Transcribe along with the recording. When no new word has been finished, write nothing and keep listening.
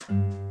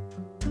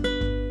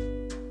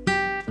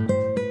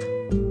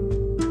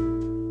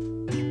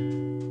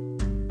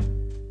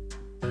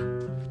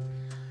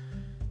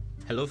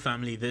Hello,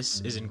 family. This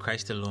is In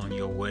Christ Alone,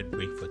 your word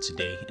break for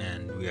today,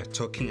 and we are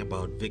talking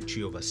about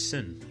victory over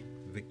sin.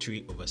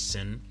 Victory over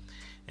sin,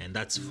 and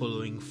that's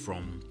following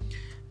from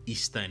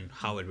Easter and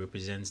how it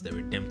represents the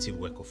redemptive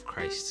work of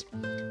Christ.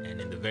 And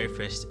in the very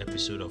first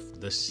episode of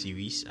this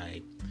series,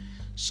 I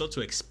sought to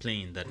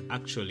explain that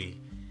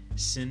actually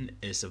sin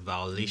is a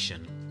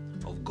violation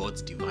of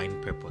God's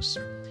divine purpose,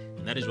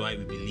 and that is why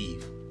we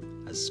believe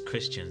as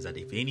Christians that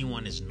if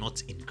anyone is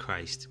not in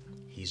Christ,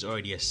 he's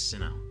already a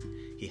sinner.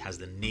 He has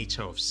the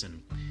nature of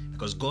sin,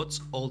 because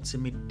God's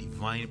ultimate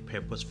divine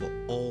purpose for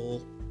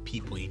all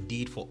people,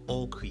 indeed for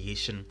all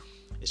creation,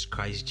 is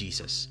Christ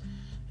Jesus.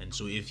 And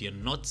so if you're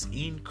not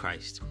in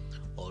Christ,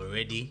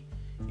 already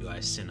you are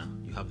a sinner.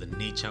 You have the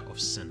nature of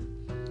sin,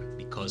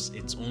 because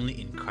it's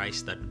only in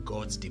Christ that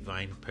God's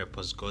divine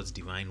purpose, God's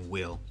divine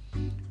will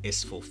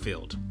is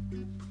fulfilled.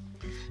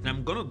 And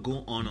I'm going to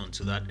go on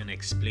to that and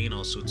explain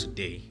also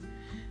today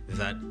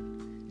that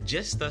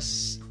just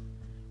as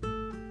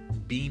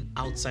being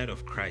outside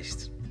of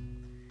Christ,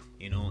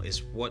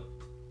 is what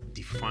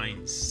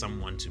defines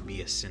someone to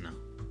be a sinner.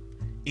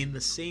 In the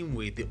same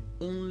way, the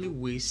only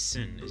way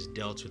sin is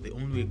dealt with, the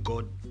only way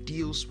God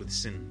deals with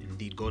sin,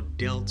 indeed God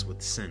dealt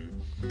with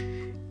sin,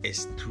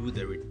 is through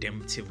the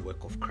redemptive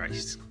work of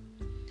Christ.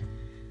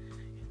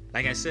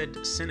 Like I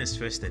said, sin is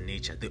first in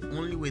nature. The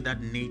only way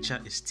that nature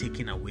is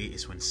taken away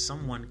is when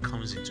someone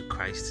comes into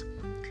Christ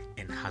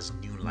and has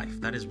new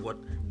life. That is what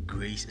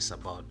grace is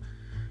about.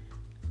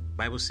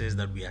 Bible says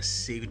that we are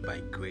saved by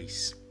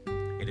grace.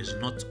 It is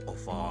not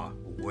of our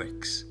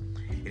works.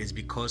 It is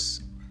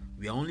because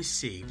we are only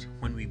saved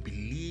when we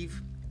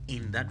believe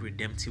in that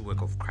redemptive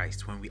work of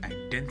Christ, when we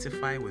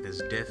identify with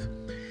his death,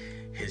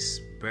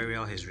 his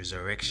burial, his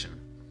resurrection.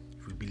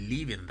 If we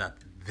believe in that,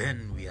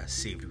 then we are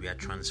saved. We are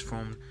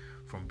transformed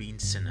from being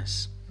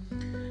sinners.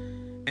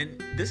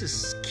 And this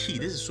is key.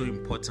 This is so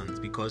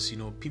important because,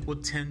 people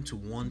tend to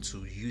want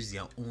to use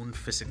their own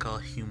physical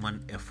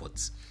human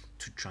efforts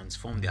to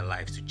transform their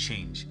lives, to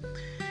change.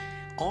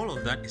 All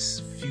of that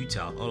is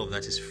futile. All of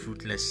that is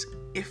fruitless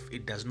if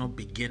it does not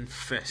begin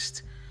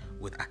first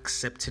with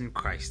accepting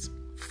Christ,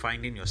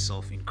 finding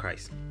yourself in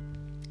Christ.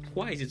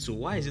 Why is it so?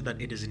 Why is it that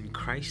it is in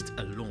Christ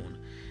alone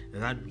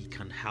that we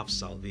can have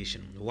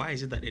salvation? Why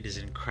is it that it is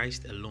in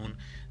Christ alone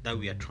that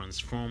we are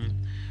transformed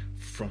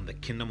from the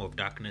kingdom of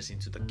darkness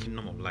into the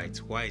kingdom of light?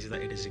 Why is it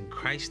that it is in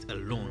Christ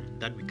alone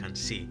that we can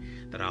say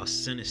that our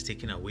sin is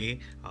taken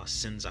away, our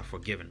sins are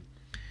forgiven?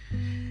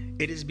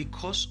 It is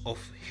because of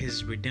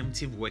his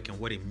redemptive work and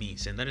what it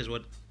means. And that is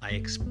what I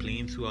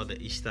explained throughout the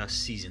Easter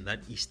season, that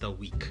Easter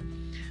week,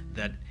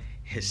 that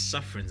his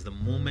sufferings, the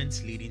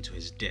moments leading to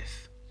his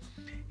death,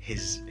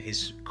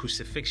 his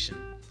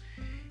crucifixion,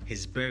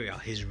 his burial,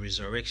 his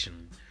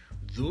resurrection,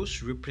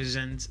 those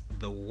represent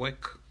the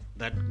work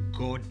that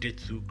God did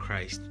through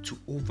Christ to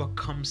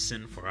overcome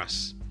sin for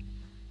us.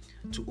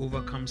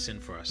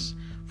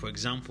 For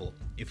example,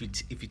 if you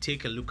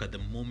take a look at the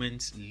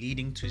moments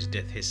leading to his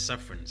death, his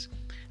sufferings,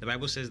 the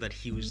Bible says that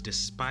he was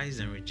despised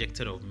and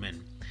rejected of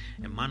men,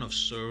 a man of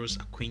sorrows,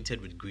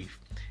 acquainted with grief,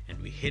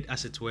 and we hid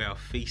as it were our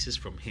faces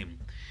from him.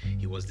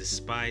 He was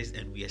despised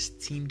and we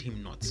esteemed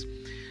him not.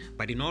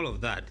 But in all of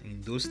that,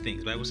 in those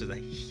things, the Bible says that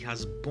he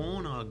has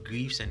borne our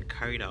griefs and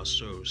carried our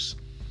sorrows.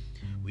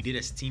 We did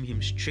esteem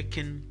him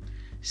stricken,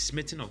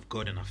 smitten of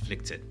God, and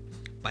afflicted.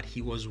 But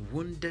he was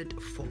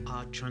wounded for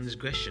our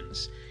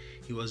transgressions.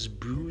 He was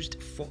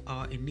bruised for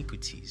our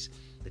iniquities.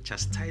 The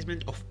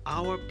chastisement of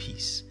our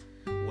peace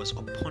was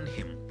upon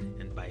him,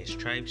 and by his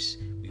stripes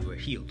we were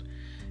healed.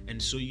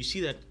 And so you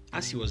see that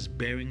as he was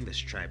bearing the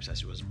stripes, as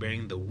he was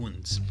bearing the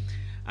wounds,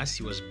 as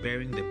he was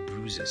bearing the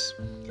bruises,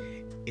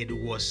 it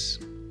was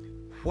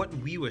what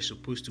we were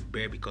supposed to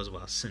bear because of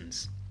our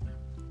sins.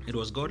 It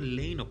was God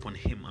laying upon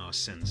him our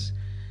sins.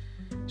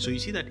 So you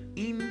see that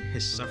in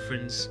his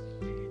sufferings,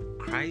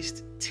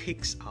 Christ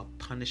takes our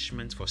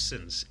punishment for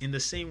sins. In the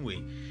same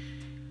way,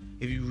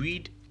 if you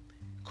read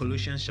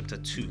Colossians chapter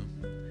 2,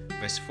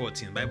 verse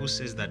 14, the Bible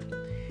says that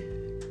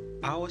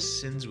our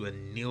sins were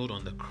nailed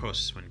on the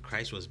cross when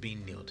Christ was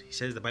being nailed.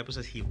 The Bible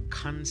says he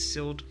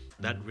cancelled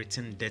that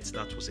written debt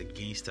that was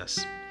against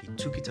us. He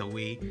took it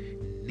away,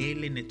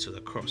 nailing it to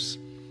the cross.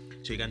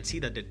 So you can see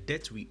that the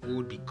debt we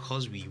owed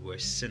because we were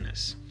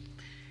sinners,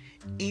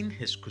 in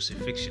his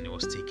crucifixion, it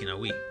was taken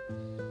away.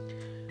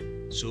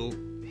 So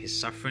his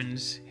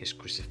sufferings, his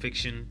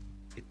crucifixion,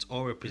 it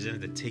all represents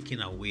the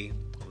taking away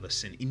of the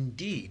sin.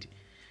 Indeed,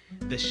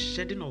 the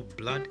shedding of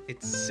blood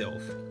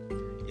itself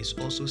is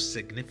also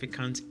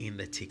significant in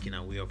the taking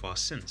away of our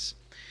sins.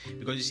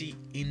 Because you see,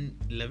 in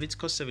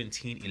Leviticus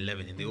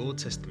 17:11, in the Old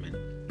Testament,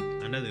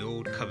 under the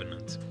Old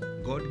Covenant,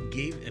 God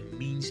gave a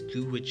means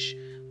through which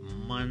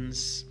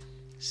man's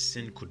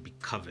sin could be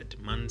covered.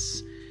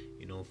 Man's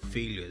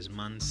failures,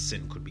 man's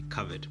sin could be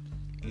covered.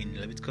 In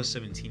Leviticus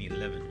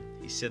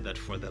 17:11, he said that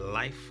for the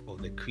life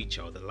of the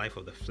creature, or the life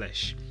of the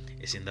flesh,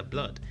 is in the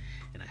blood,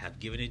 and I have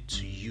given it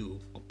to you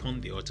upon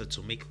the altar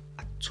to make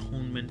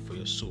atonement for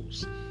your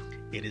souls.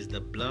 It is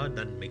the blood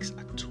that makes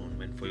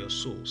atonement for your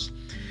souls.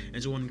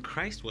 And so when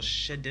Christ was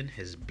shedding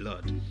his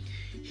blood,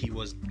 He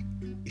was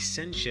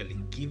essentially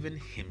given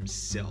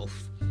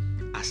himself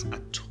as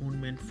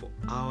atonement for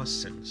our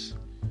sins.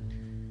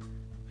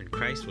 When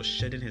Christ was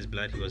shedding his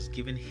blood, he was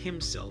giving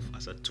himself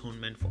as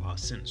atonement for our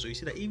sins. So you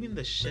see that even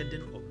the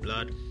shedding of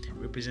blood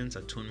represents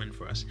atonement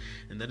for us.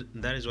 And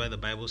that is why the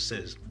Bible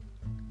says,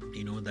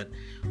 that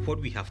what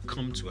we have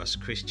come to as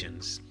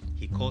Christians,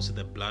 he calls it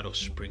the blood of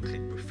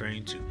sprinkling,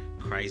 referring to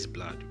Christ's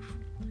blood.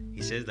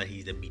 He says that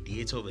he's the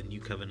mediator of a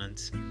new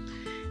covenant,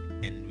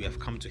 and we have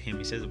come to him.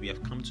 He says that we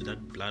have come to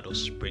that blood of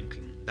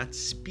sprinkling that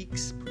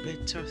speaks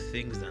better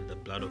things than the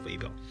blood of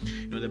Abel.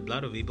 The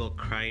blood of Abel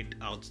cried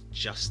out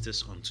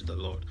justice unto the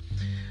Lord.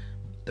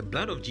 The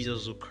blood of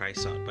Jesus also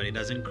cries out, but it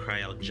doesn't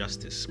cry out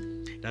justice.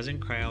 It doesn't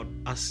cry out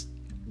us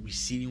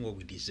receiving what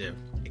we deserve.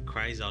 It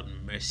cries out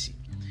mercy.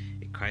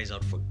 It cries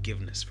out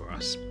forgiveness for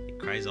us. It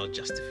cries out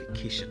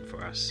justification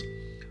for us.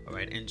 All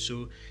right, and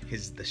so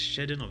the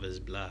shedding of his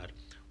blood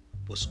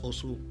was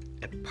also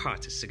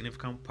a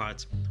significant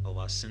part of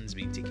our sins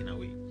being taken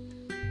away.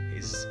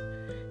 His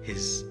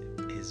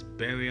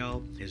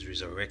burial, his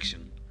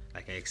resurrection,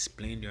 like I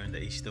explained during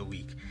the Easter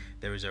week,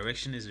 the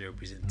resurrection is a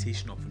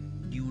representation of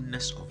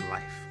newness of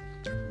life.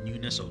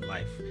 Newness of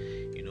life.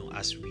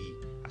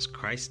 As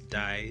Christ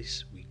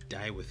dies, we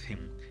die with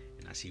him,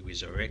 and as he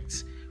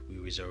resurrects, we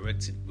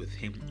resurrect with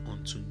him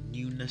unto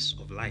newness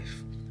of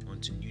life.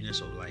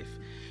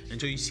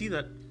 And so you see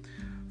that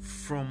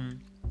from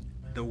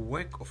the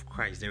work of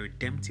Christ, the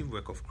redemptive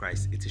work of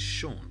Christ, it is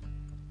shown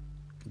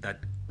that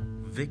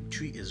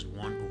victory is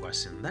won over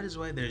sin. That is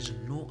why there is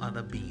no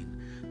other being,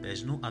 there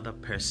is no other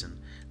person,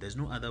 there's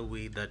no other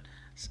way that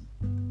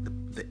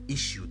the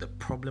issue, the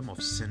problem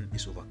of sin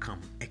is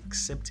overcome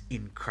except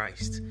in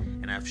Christ.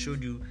 And I've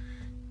showed you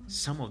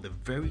some of the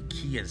very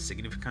key and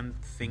significant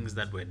things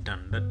that were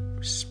done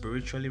that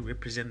spiritually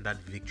represent that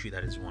victory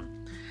that is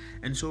won.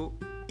 And so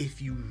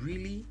if you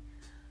really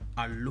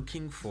are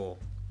looking for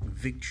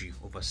victory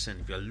over sin,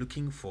 if you're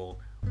looking for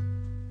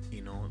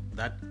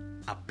that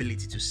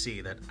ability to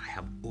say that I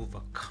have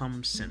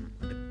overcome sin,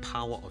 the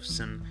power of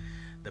sin,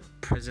 the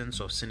presence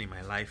of sin in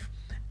my life,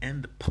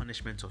 and the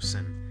punishment of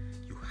sin,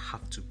 you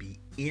have to be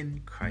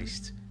in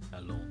Christ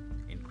alone.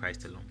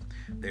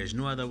 There is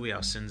no other way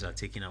our sins are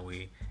taken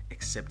away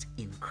except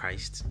in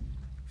Christ,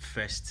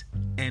 first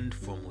and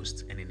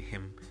foremost, and in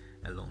him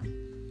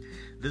alone.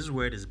 This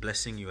word is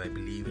blessing you, I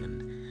believe,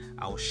 and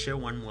I'll share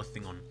one more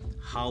thing on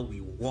how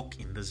we walk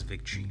in this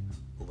victory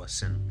over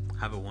sin.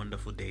 Have a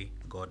wonderful day.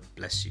 God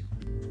bless you.